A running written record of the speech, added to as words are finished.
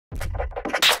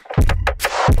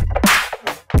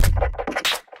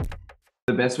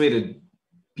the best way to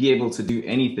be able to do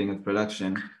anything with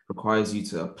production requires you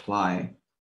to apply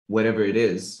whatever it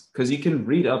is, because you can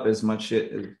read up as much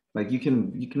shit as, like, you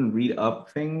can read up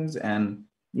things and,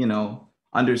 you know,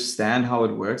 understand how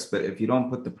it works, but if you don't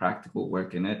put the practical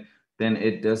work in it, then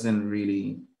it doesn't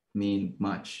really mean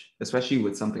much, especially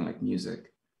with something like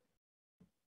music.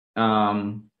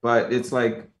 But it's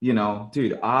like, you know,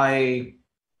 dude, I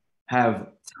have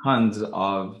tons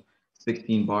of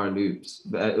 16 bar loops,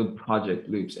 project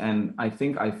loops, and I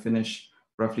think I finished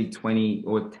roughly 20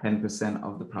 or 10%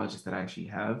 of the projects that I actually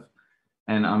have.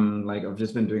 And I'm like, I've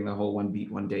just been doing the whole 1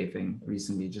 beat 1 day thing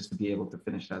recently just to be able to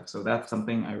finish that. So that's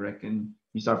something I reckon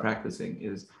you start practicing,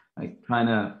 is like trying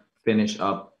to finish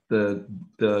up the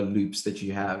loops that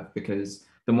you have, because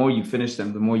the more you finish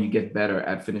them, the more you get better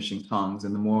at finishing songs,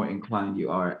 and the more inclined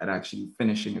you are at actually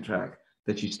finishing a track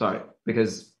that you start.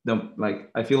 Because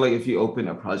I feel like if you open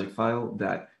a project file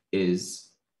that has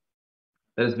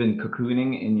been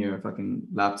cocooning in your fucking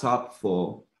laptop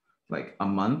for like a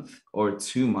month or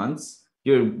 2 months,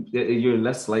 you're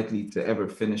less likely to ever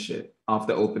finish it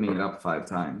after opening it up 5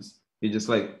 times. You're just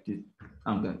like,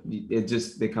 I'm done. It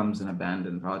just becomes an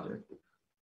abandoned project.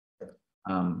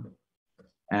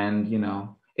 And you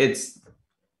know, it's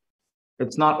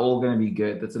not all going to be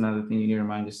good. That's another thing you need to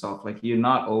remind yourself. Like, you're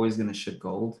not always going to shit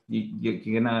gold.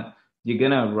 You're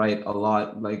gonna write a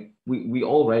lot. Like, we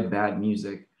all write bad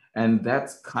music, and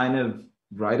that's kind of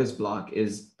writer's block,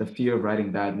 is the fear of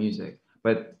writing bad music.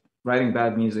 But writing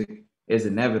bad music is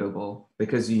inevitable,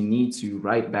 because you need to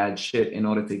write bad shit in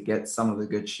order to get some of the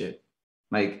good shit.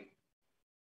 Like,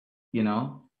 you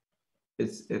know,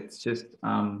 it's just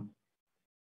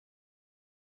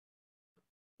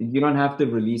you don't have to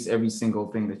release every single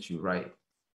thing that you write,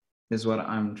 is what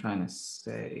I'm trying to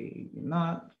say.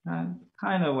 Not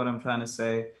kind of what I'm trying to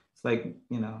say. It's like,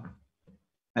 you know,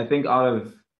 I think out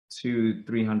of 200,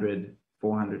 300,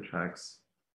 400 tracks,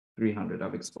 300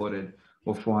 I've exported,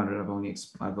 or 400 I've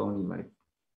only like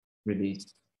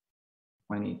released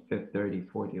 20, 30,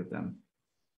 40 of them,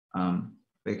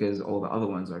 because all the other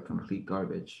ones are complete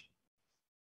garbage.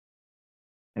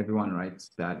 Everyone writes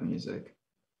bad music.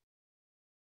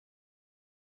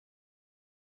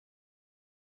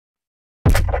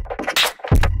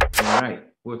 All right,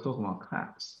 we're talking about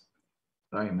claps.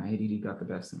 Sorry, my ADD got the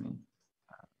best of me.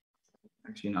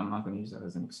 Actually, no, I'm not going to use that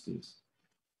as an excuse.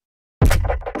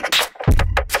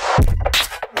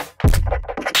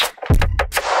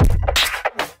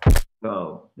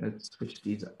 So let's switch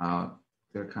these out.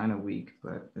 They're kind of weak,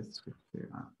 but let's switch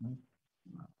them out.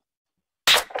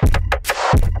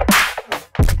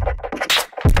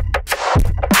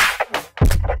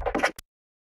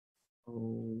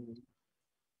 Oh.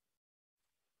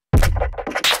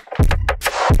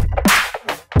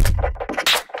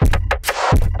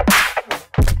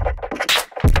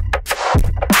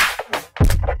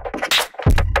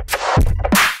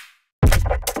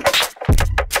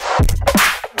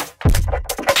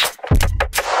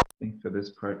 I think for this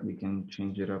part we can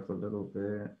change it up a little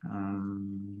bit.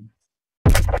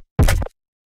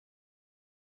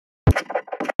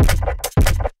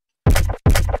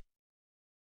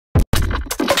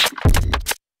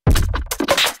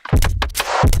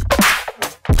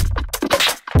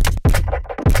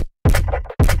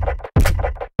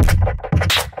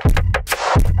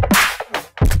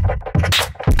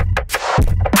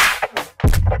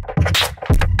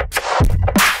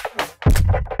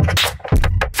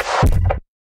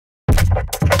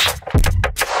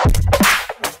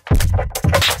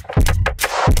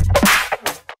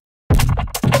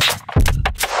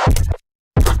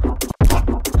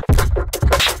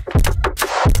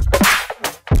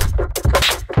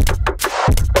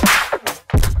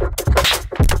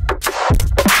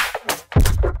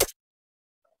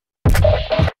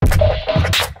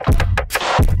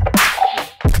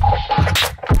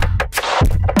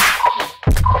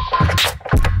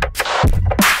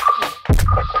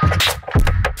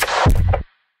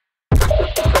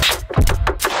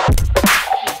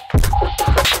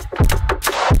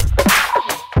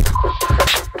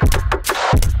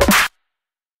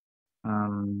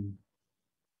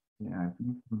 Yeah, I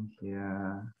think from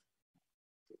here.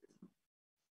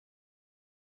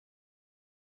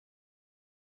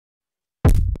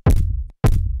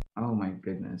 Oh my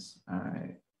goodness. All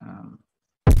right.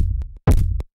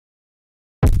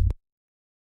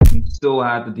 You still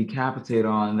had the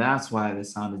decapitator on. That's why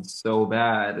this sounded so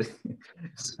bad.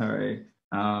 Sorry.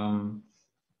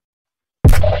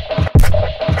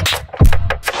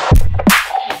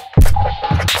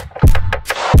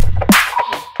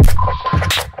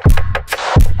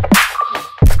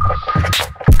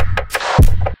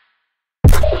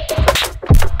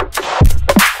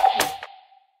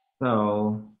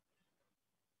 So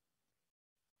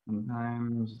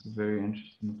sometimes it's a very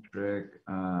interesting trick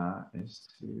is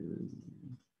to,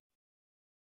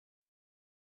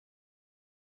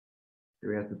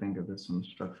 we have to think of this from a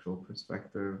structural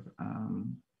perspective.